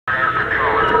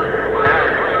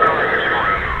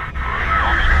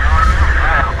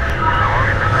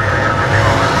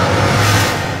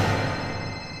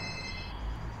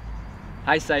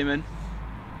Hi, Simon.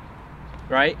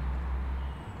 Right?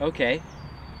 Okay.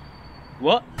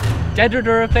 What? Jedward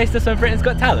will replace us on Britain's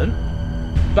Got Talent?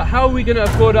 But how are we going to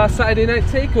afford our Saturday night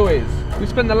takeaways? We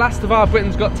spend the last of our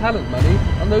Britain's Got Talent money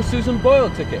on those Susan Boyle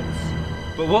tickets.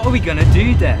 But what are we going to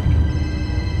do, Dec?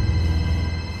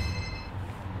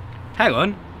 Hang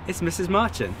on, it's Mrs.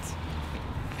 Marchant.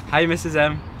 Hi, Mrs.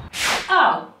 M.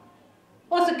 Oh,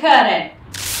 what's occurring?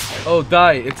 Oh,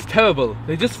 Di, it's terrible.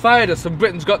 They just fired us from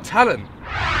Britain's Got Talent.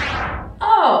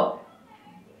 Oh.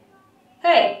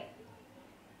 Hey,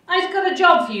 I've got a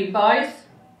job for you boys,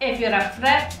 if you're up for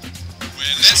it.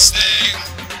 We're listening.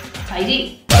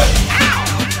 Tidy.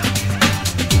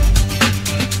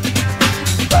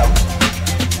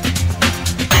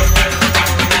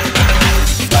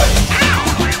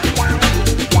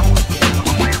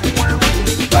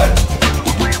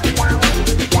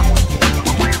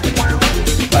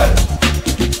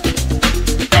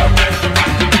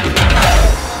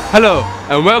 Hello,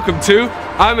 and welcome to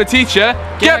I'm a Teacher,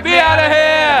 Get Me Out of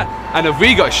Here! And have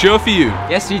we got a show for you?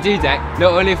 Yes, we do, Dec.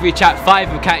 Not only have we chat 5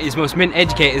 of County's most mint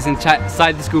educators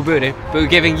inside the school building, but we're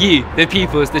giving you, the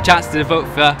pupils, the chance to vote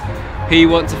for who you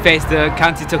want to face the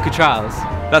County Tucker trials.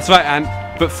 That's right, Ant.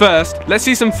 But first, let's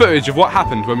see some footage of what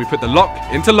happened when we put the lock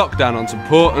into lockdown on some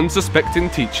poor, unsuspecting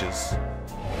teachers.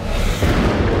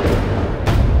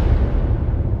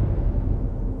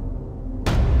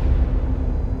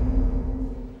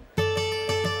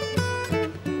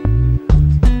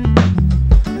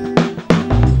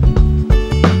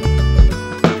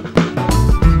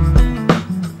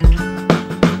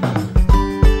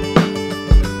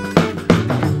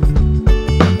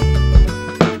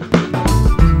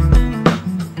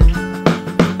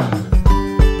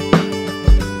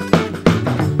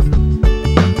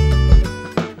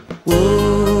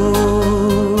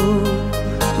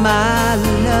 My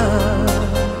love,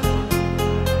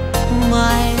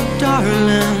 my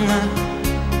darling,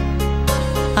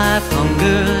 I've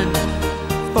hungered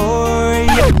for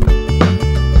you.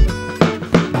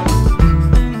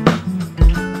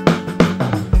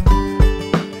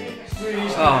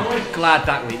 Oh, glad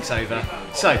that week's over.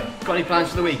 So, got any plans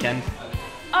for the weekend?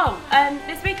 Oh,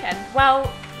 this weekend?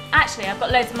 Well, actually I've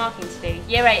got loads of marking to do.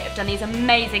 Year 8 have done these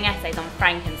amazing essays on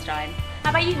Frankenstein. How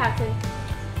about you, Houghton?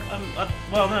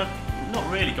 Well, no,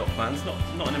 not really got plans,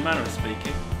 not in a manner of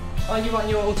speaking. Are you writing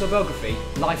your autobiography,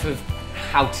 Life of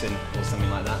Houghton, or something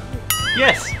like that?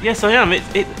 Yes, I am.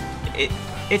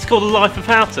 It's called The Life of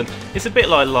Houghton. It's a bit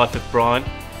like The Life of Brian.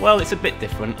 Well, it's a bit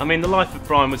different. I mean, The Life of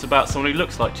Brian was about someone who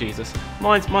looks like Jesus.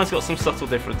 Mine's got some subtle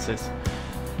differences.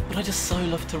 But I just so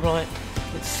love to write.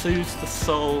 It soothes the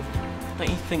soul. Don't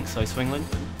you think so, Swingland?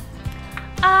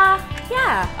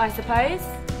 Yeah, I suppose.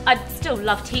 I'd still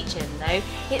love teaching, though.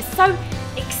 It's so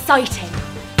exciting.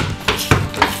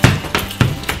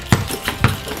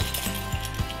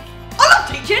 I love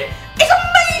teaching. It's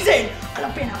amazing. I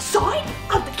love being outside.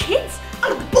 I love the kids. I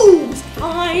love the balls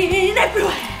flying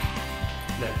everywhere.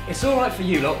 Look, it's alright for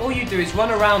you lot. All you do is run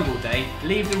around all day,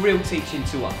 leave the real teaching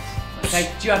to us.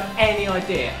 Okay? Do you have any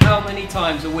idea how many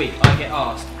times a week I get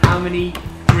asked how many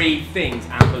free things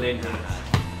Anne Boleyn has?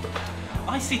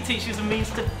 I see teaching as a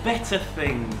means to better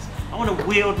things. I want to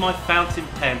wield my fountain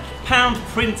pen, pound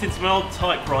print into my old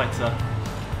typewriter.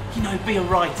 You know, be a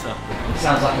writer.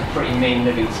 Sounds like a pretty mean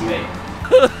living to me.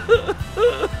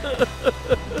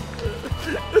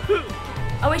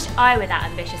 I wish I were that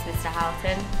ambitious, Mr.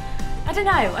 Houghton. I don't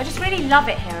know, I just really love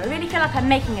it here. I really feel like I'm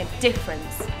making a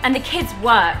difference. And the kids'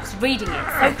 works, reading it,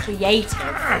 so creative.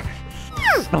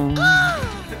 Can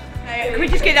we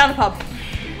just get down the pub?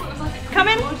 Come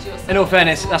in. In all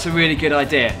fairness, that's a really good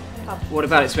idea. What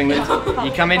about it, Swingland?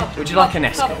 You come in? Would you like an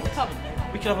escort?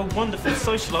 We could have a wonderful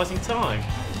socialising time.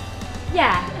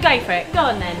 Yeah, go for it, go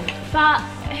on then. But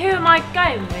who am I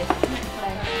going with?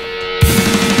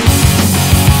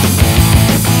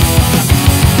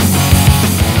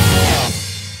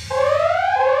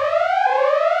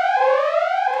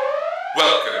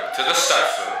 Welcome to the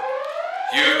staff room.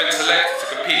 You have been selected to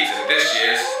compete in this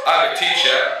year's I'm a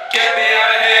Teacher, Get Me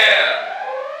Out of Here!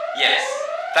 Yes,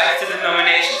 thanks to the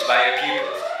nominations by your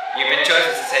pupils, you've been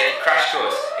chosen to take a crash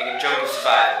course in jungle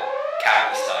survival,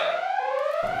 county style.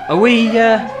 Are we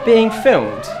being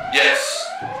filmed? Yes.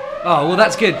 Oh, well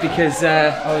that's good because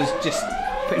I was just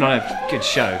putting on a good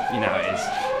show, you know how it is.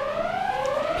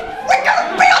 We're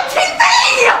gonna be on TV!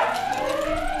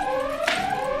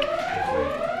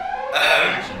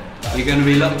 You're going to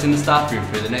be locked in the staff room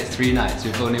for the next 3 nights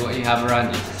with only what you have around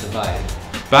you to survive.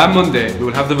 By Monday, we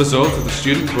will have the result of the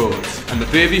student votes, and the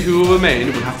baby who will remain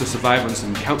will have to survive on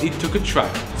some County Tucker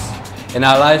trials. In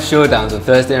our live showdowns on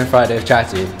Thursday and Friday of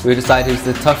Chatty, we'll decide who's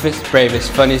the toughest, bravest,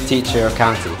 funniest teacher of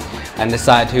county and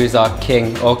decide who's our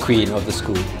king or queen of the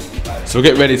school. So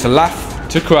get ready to laugh,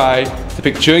 to cry, to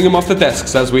pick chewing gum off the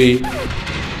desks as we...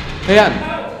 Hey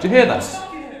Anne, do you hear that?